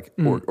kind of like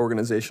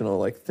organizational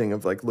like thing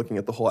of like looking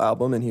at the whole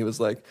album. And he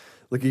was like,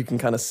 "Look, you can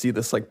kind of see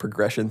this like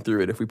progression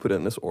through it if we put it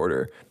in this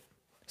order."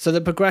 So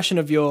the progression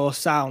of your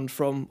sound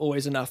from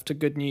Always Enough to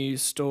Good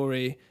News,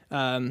 Story,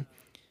 now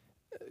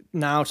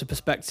to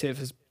Perspective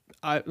has,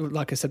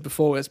 like I said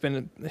before, it's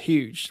been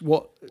huge.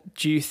 What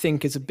do you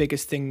think is the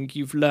biggest thing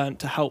you've learned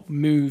to help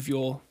move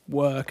your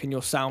work and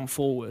your sound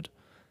forward?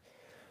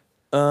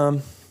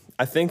 I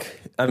think,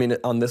 I mean,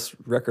 on this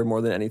record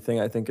more than anything,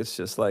 I think it's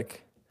just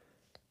like,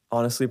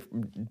 honestly,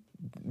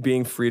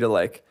 being free to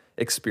like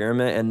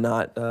experiment and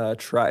not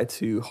try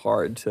too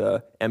hard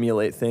to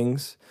emulate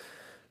things.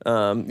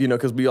 You know,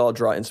 because we all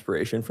draw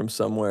inspiration from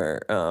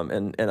somewhere,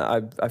 and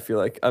I feel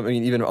like, I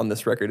mean, even on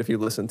this record, if you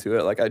listen to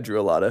it, like I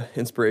drew a lot of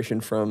inspiration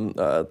from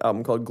an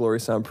album called Glory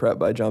Sound Prep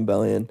by John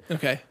Bellion.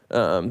 Okay.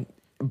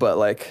 But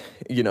like,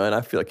 you know, and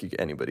I feel like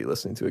anybody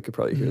listening to it could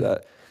probably hear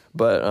that.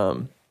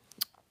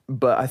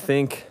 But I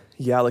think,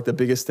 yeah, like the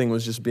biggest thing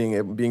was just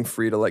being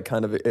free to like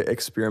kind of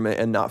experiment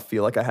and not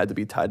feel like I had to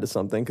be tied to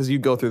something. Because you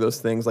go through those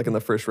things, like in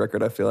the first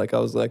record, I feel like I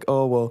was like,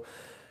 oh, well,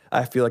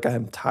 I feel like I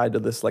am tied to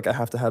this, like I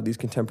have to have these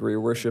contemporary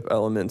worship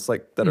elements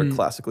like that are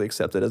classically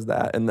accepted as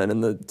that. And then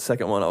in the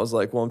second one, I was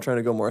like, well, I'm trying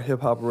to go more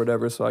hip hop or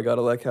whatever, so I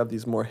gotta like have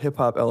these more hip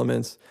hop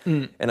elements.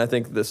 And I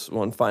think this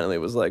one finally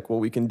was like, well,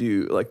 we can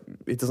do like,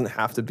 it doesn't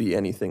have to be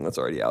anything that's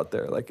already out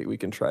there. Like we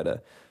can try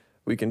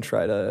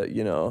to,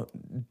 you know,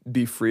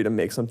 be free to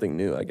make something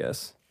new, I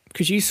guess.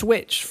 Because you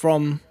switched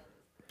from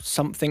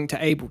something to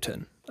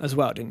Ableton as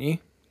well, didn't you?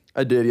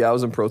 I did, yeah. I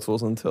was in Pro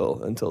Tools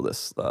until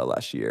this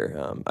last year.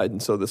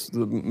 So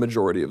the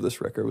majority of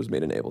this record was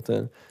made in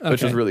Ableton,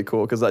 which was really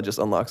cool because that just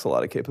unlocks a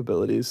lot of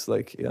capabilities.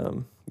 Like,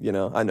 you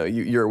know, I know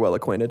you're well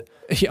acquainted.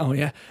 Oh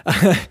yeah,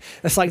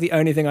 that's like the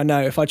only thing I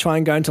know. If I try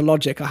and go into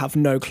Logic, I have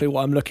no clue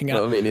what I'm looking at.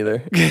 No, me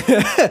neither.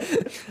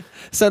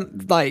 So,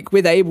 like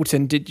with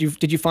Ableton, did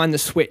you find the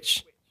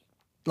switch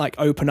like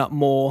open up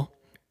more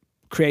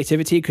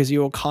creativity because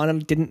you all kind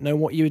of didn't know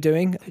what you were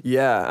doing?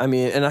 Yeah, I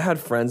mean, and I had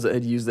friends that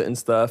had used it and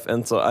stuff,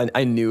 and so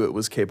I knew it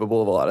was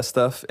capable of a lot of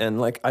stuff.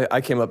 And like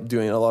I came up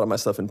doing a lot of my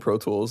stuff in Pro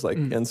Tools, like,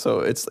 and so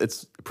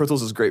it's Pro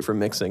Tools is great for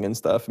mixing and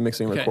stuff,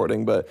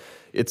 recording, but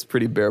it's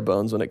pretty bare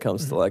bones when it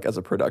comes to like as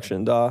a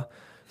production DAW.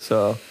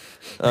 So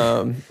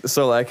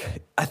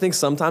like I think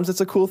sometimes it's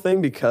a cool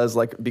thing because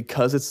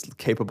it's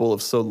capable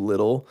of so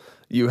little,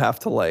 you have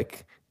to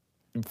like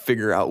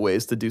figure out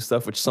ways to do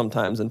stuff, which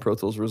sometimes in Pro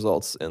Tools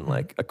results in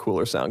like a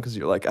cooler sound because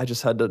you're like, I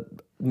just had to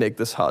make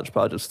this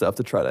hodgepodge of stuff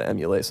to try to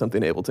emulate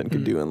something Ableton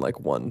could do in like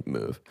one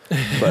move.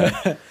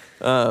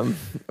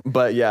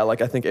 But yeah,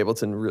 like I think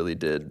Ableton really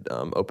did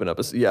open up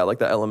like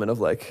that element of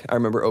like, I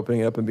remember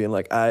opening it up and being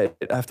like, I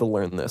have to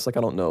learn this. Like,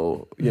 I don't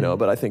know, you know,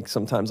 but I think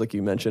sometimes, like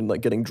you mentioned, like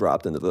getting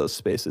dropped into those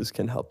spaces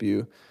can help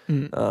you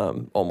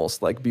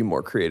almost like be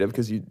more creative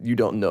because you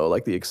don't know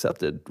like the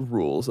accepted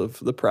rules of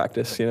the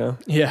practice, you know?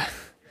 Yeah.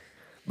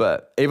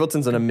 But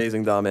Ableton's an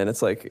amazing DAW, man.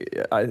 It's like,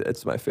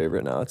 it's my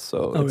favorite now. It's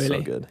so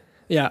good.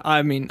 Yeah,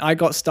 I mean, I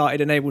got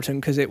started in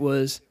Ableton because it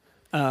was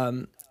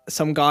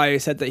some guy who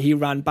said that he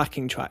ran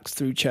backing tracks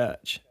through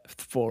church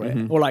for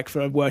it, or like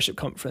for a worship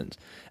conference.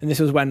 And this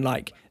was when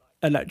like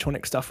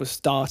electronic stuff was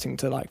starting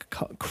to like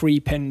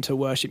creep into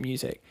worship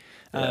music.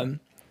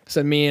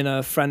 So me and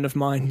a friend of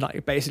mine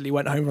like basically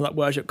went home from that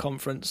worship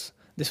conference.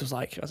 This was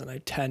like, I don't know,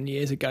 10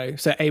 years ago.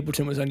 So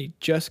Ableton was only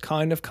just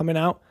kind of coming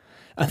out.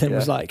 And then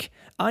was like,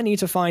 I need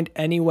to find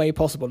any way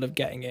possible of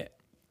getting it.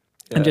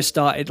 And just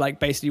started like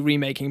basically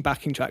remaking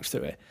backing tracks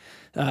to it.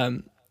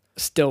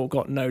 Still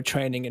got no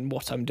training in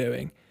what I'm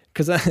doing.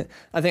 Because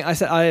I think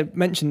I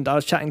mentioned I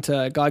was chatting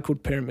to a guy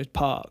called Pyramid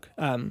Park,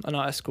 an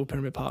artist called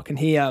Pyramid Park. And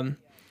he, I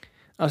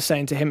was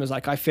saying to him, was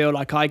like, I feel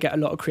like I get a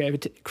lot of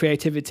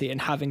creativity in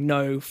having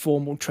no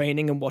formal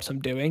training in what I'm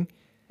doing.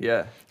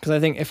 Yeah. Because I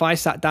think if I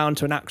sat down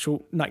to an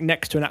actual, like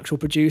next to an actual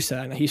producer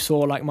and he saw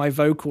like my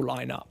vocal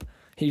lineup,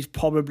 he'd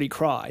probably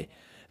cry.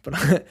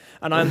 But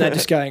and I'm there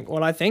just going,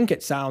 well, I think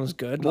it sounds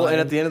good. Well, like,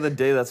 and at the end of the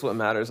day, that's what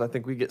matters. I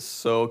think we get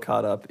so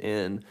caught up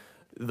in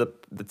the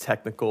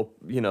technical,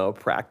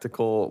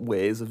 practical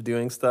ways of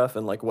doing stuff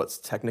and like what's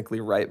technically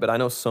right. But I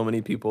know so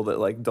many people that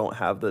like don't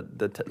have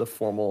the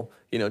formal,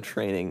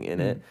 training in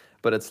it.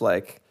 But it's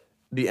like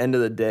the end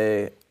of the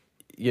day,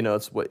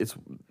 it's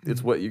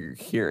what you're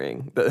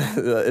hearing.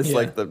 It's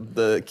like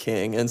the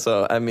king. And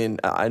so, I mean,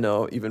 I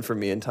know even for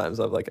me in times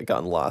I've like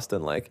gotten lost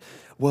in like,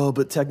 well,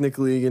 but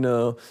technically, it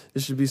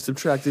should be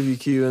subtractive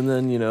EQ and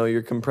then,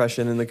 your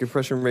compression and the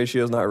compression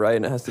ratio is not right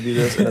and it has to be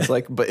this. And it's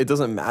like, but it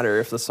doesn't matter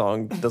if the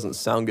song doesn't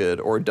sound good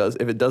or if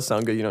it does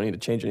sound good, you don't need to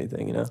change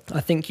anything,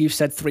 I think you've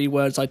said 3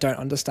 words I don't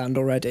understand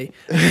already.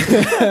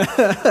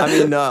 I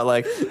mean, no,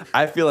 like,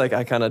 I feel like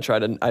I kind of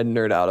I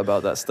nerd out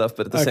about that stuff,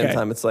 but at the same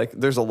time, it's like,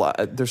 there's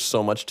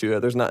so much to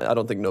it. I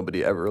don't think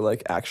nobody ever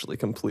like actually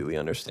completely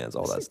understands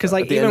all that stuff. Because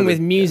like even with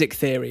music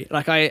theory,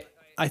 like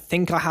I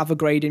think I have a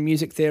grade in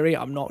music theory.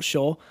 I'm not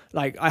sure.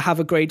 Like I have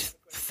a grade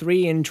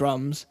 3 in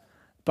drums,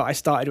 but I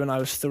started when I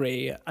was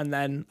 3, and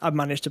then I've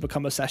managed to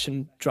become a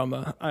session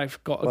drummer.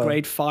 I've got a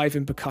grade 5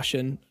 in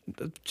percussion,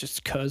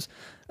 just because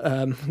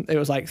it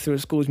was like through a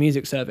school's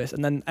music service,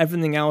 and then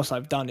everything else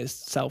I've done is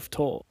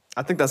self-taught.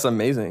 I think that's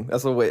amazing.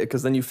 That's the way,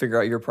 because then you figure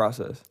out your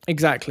process.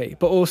 Exactly,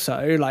 but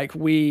also like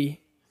we're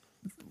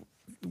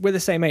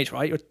the same age,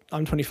 right?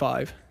 I'm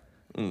 25.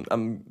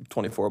 I'm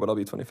 24, but I'll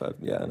be 25.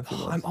 Yeah, in a few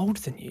months. I'm older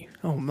than you.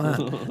 Oh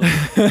man.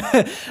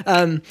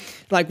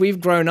 Like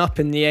we've grown up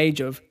in the age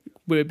of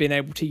we've been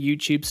able to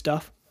YouTube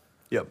stuff.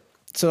 Yep.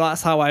 So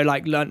that's how I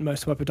like learnt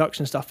most of my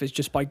production stuff, is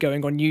just by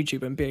going on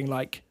YouTube and being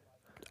like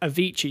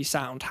Avicii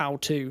sound, how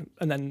to,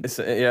 and then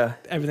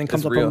everything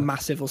comes up on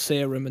Massive or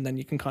Serum, and then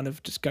you can kind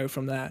of just go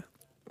from there.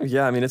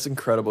 Yeah, I mean it's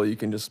incredible. You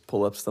can just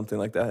pull up something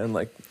like that and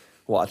like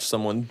watch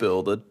someone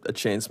build a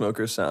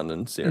Chainsmokers sound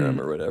in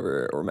Serum or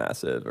whatever, or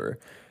Massive, or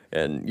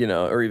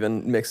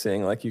even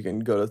mixing. Like you can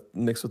go to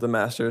Mix with the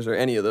Masters or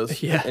any of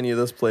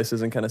those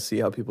places and kind of see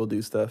how people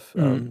do stuff.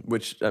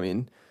 Which, I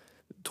mean,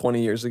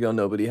 20 years ago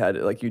nobody had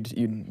it. Like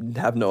you'd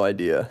have no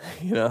idea,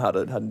 how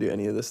to do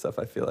any of this stuff.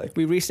 I feel like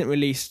we recently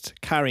released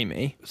 "Carry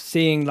Me,"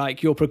 seeing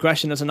like your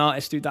progression as an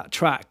artist through that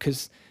track,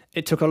 because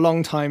it took a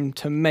long time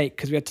to make,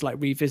 because we had to like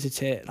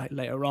revisit it like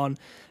later on.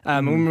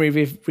 And when we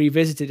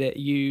revisited it,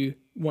 you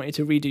wanted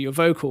to redo your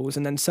vocals,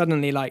 and then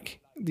suddenly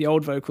like the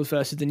old vocals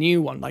versus the new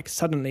one, like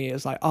suddenly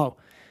it's like, oh,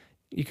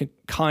 you can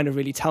kind of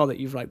really tell that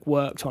you've like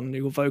worked on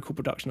your vocal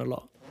production a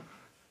lot.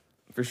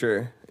 For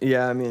sure.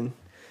 Yeah, I mean,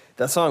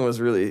 that song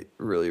was really,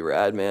 really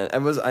rad, man.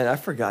 I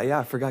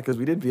forgot because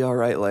we did Be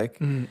Alright like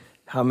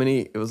how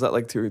many, was that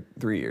like 2 or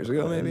 3 years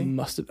ago maybe?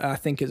 I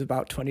think it's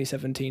about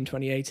 2017,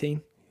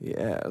 2018.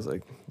 Yeah, it was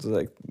like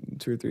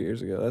 2 or 3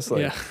 years ago. That's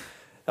like,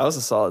 that was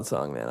a solid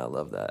song, man. I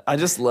love that. I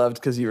just loved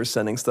because you were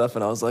sending stuff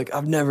and I was like,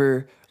 I've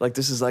never, like,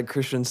 this is like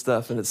Christian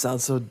stuff and it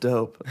sounds so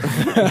dope.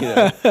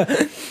 But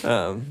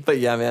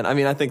yeah, man, I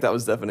mean, I think that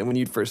was definitely when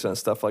you first sent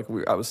stuff, like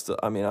we're always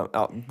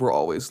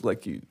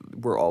like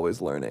we're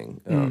always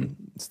learning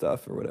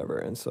stuff or whatever.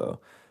 And so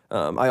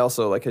I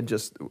also like had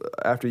just,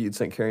 after you'd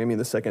sent Carry Me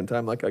the second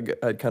time, like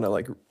I'd kind of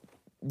like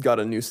got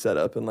a new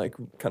setup and like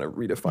kind of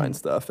redefined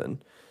stuff.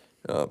 And,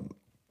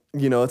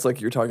 it's like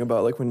you're talking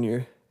about like when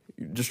you're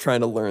just trying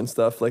to learn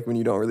stuff, like when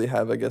you don't really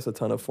have, I guess, a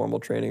ton of formal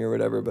training or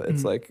whatever, but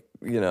it's like,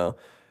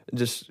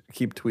 just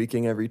keep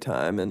tweaking every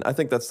time. And I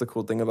think that's the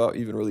cool thing about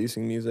even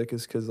releasing music,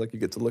 is because like you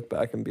get to look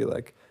back and be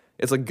like,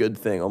 it's a good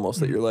thing almost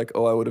that you're like,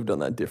 oh, I would have done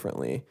that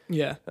differently.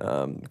 Yeah.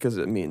 Because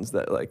it means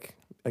that like,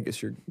 I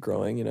guess you're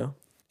growing,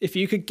 If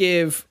you could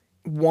give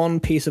one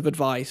piece of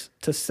advice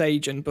to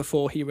Sajan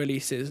before he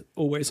releases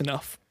Always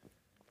Enough,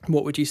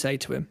 what would you say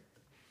to him?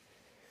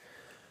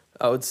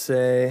 I would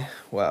say,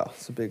 wow,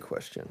 it's a big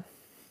question.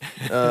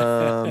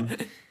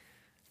 I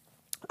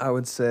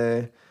would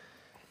say,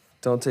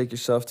 don't take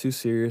yourself too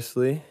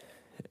seriously.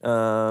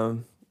 There's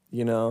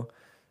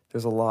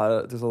a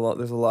lot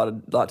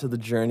to the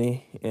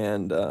journey,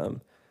 and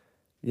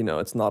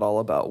it's not all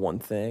about one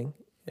thing.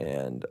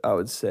 And I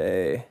would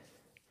say,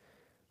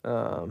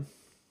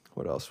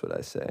 what else would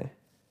I say?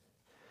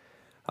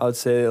 I would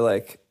say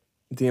like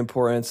the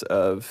importance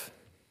of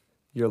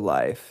your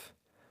life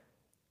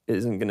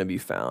isn't going to be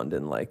found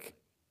in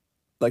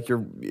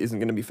isn't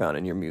going to be found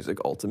in your music.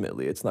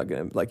 Ultimately, it's not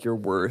going to, like, your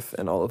worth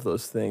and all of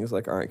those things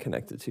like aren't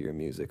connected to your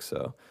music.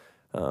 So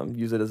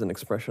use it as an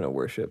expression of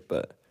worship,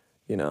 but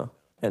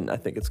and I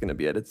think it's going to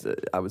be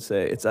I would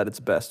say it's at its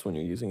best when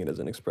you're using it as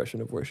an expression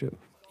of worship.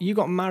 You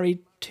got married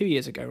 2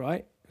 years ago,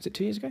 right? Was it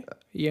 2 years ago?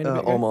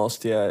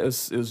 Almost, yeah. It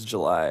was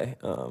July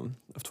of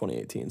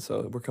 2018,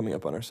 so we're coming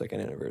up on our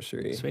second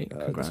anniversary. Sweet,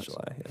 congrats. This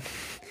July,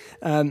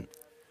 yeah.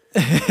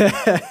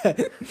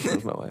 That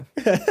was my wife.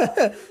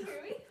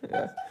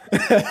 Yeah.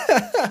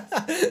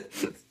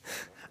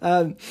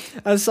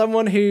 As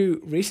someone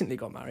who recently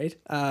got married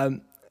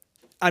and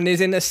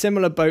is in a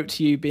similar boat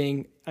to you,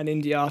 being an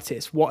indie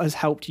artist, what has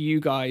helped you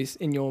guys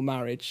in your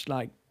marriage,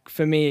 like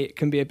for me, it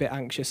can be a bit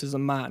anxious as a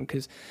man,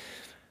 because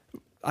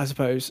I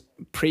suppose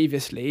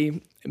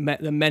previously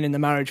the men in the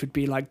marriage would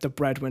be like the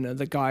breadwinner,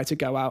 the guy to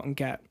go out and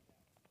get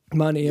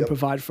money and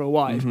provide for a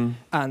wife.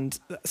 And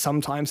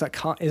sometimes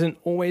that isn't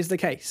always the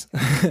case.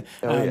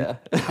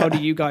 How do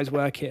you guys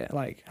work it?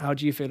 Like, how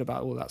do you feel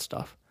about all that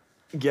stuff?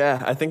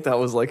 Yeah, I think that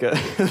was like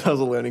that was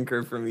a learning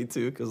curve for me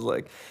too, because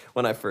like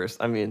when I first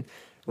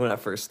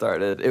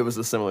started, it was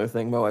a similar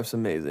thing. My wife's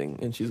amazing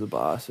and she's a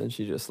boss, and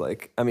she just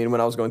like, I mean,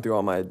 when I was going through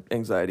all my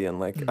anxiety and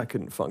like I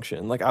couldn't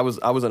function, like I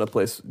was in a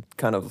place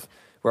kind of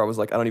where I was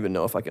like, I don't even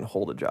know if I can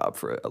hold a job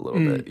for a little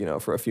bit, you know,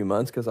 for a few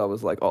months, because I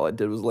was like, all I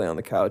did was lay on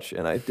the couch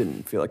and I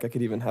didn't feel like I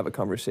could even have a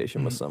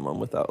conversation with someone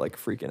without like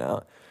freaking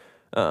out.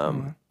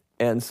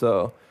 And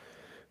so,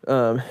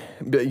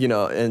 but, you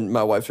know, and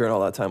my wife during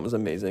all that time was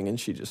amazing, and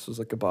she just was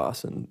like a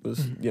boss and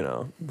was, you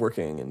know,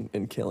 working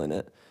and killing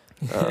it.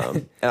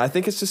 And I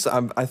think it's just,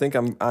 I'm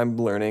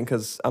learning,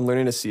 because I'm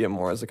learning to see it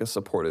more as like a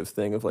supportive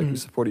thing of like we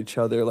support each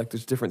other. Like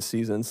there's different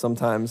seasons.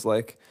 Sometimes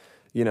like,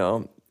 you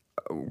know,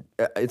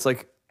 it's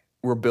like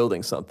we're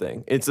building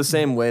something. It's the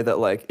same way that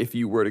like if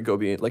you were to go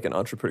be like an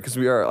entrepreneur, because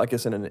we are, I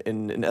guess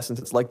in essence,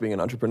 it's like being an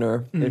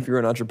entrepreneur. If you're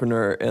an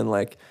entrepreneur and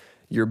like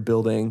you're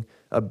building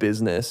a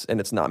business and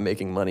it's not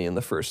making money in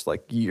the first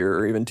like year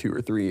or even 2 or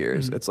 3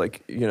 years, it's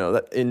like, you know,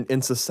 that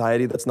in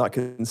society that's not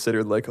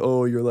considered like,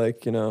 oh, you're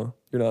like, you know,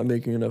 you're not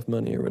making enough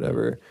money or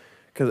whatever.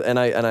 And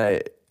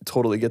I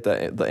totally get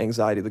that, the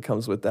anxiety that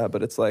comes with that.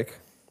 But it's like,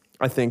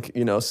 I think,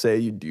 you know, say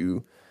you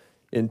do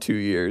in 2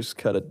 years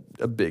cut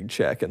a big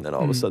check, and then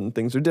all of a sudden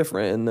things are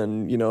different, and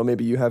then, you know,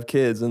 maybe you have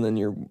kids, and then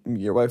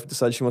your wife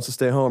decides she wants to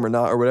stay home or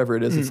not, or whatever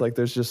it is. It's like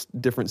there's just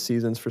different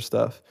seasons for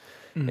stuff.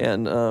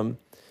 And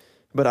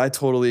but I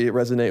totally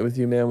resonate with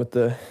you, man, with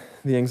the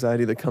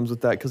anxiety that comes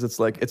with that, because it's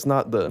like it's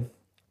not the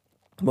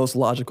most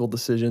logical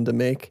decision to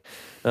make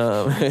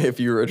if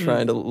you were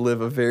trying to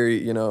live a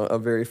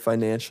very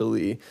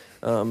financially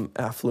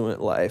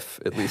affluent life,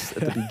 at least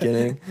at the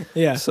beginning.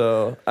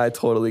 So I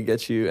totally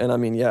get you. And I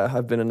mean,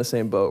 I've been in the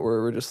same boat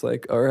where we're just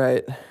like, all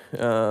right, you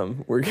know,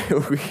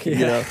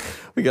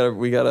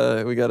 we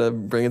gotta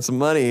bring in some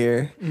money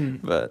here.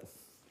 But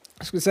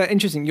it's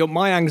interesting.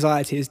 My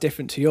anxiety is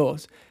different to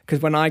yours,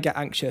 because when I get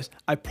anxious,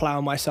 I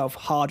plow myself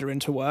harder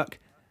into work.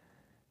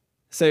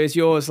 So is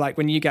yours like,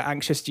 when you get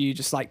anxious, do you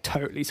just like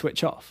totally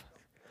switch off?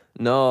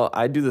 No,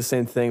 I do the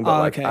same thing,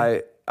 but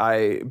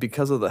I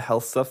because of the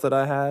health stuff that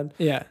I had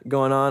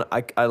going on,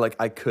 I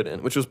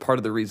couldn't, which was part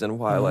of the reason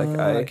why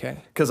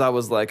because I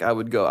was like, I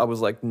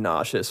was like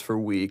nauseous for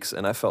weeks,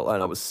 and I felt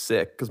like I was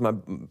sick because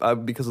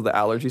because of the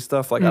allergy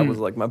stuff, like I was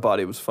like, my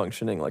body was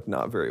functioning like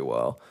not very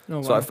well.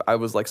 So I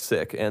was like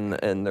sick,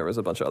 and there was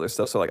a bunch of other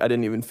stuff, so like I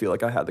didn't even feel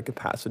like I had the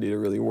capacity to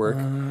really work.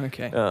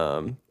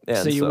 And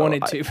so you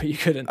wanted to, but you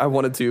couldn't. I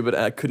wanted to, but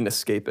I couldn't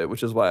escape it,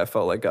 which is why I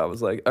felt like I was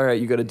like, all right,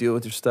 you got to deal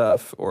with your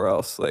stuff, or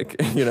else, like,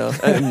 you know,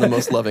 in the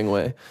most loving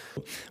way.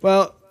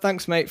 Well,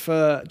 thanks, mate,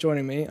 for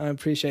joining me. I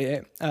appreciate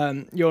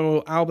it.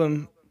 Your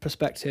album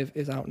Perspective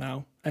is out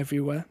now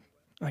everywhere,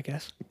 I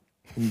guess.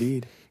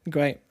 Indeed.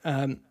 Great.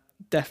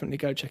 Definitely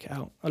go check it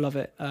out. I love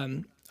it.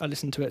 I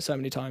listened to it so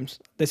many times.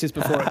 This is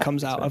before it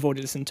comes out. I've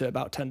already listened to it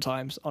about 10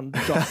 times on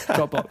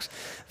Dropbox.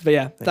 But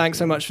yeah, thanks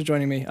so much for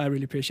joining me. I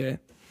really appreciate it.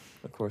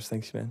 Of course.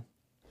 Thanks, man.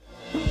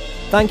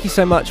 Thank you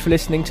so much for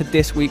listening to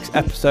this week's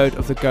episode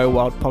of the Go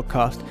Wild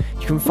podcast.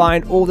 You can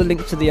find all the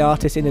links to the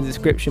artists in the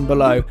description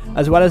below,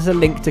 as well as a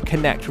link to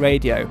Connect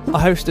Radio. I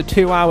host a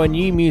 2-hour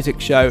new music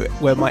show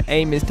where my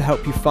aim is to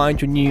help you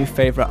find your new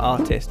favourite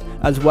artist,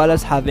 as well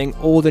as having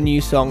all the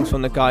new songs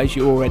from the guys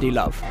you already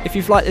love. If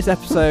you've liked this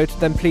episode,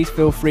 then please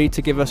feel free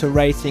to give us a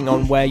rating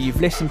on where you've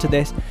listened to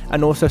this,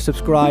 and also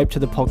subscribe to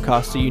the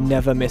podcast so you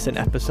never miss an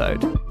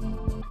episode.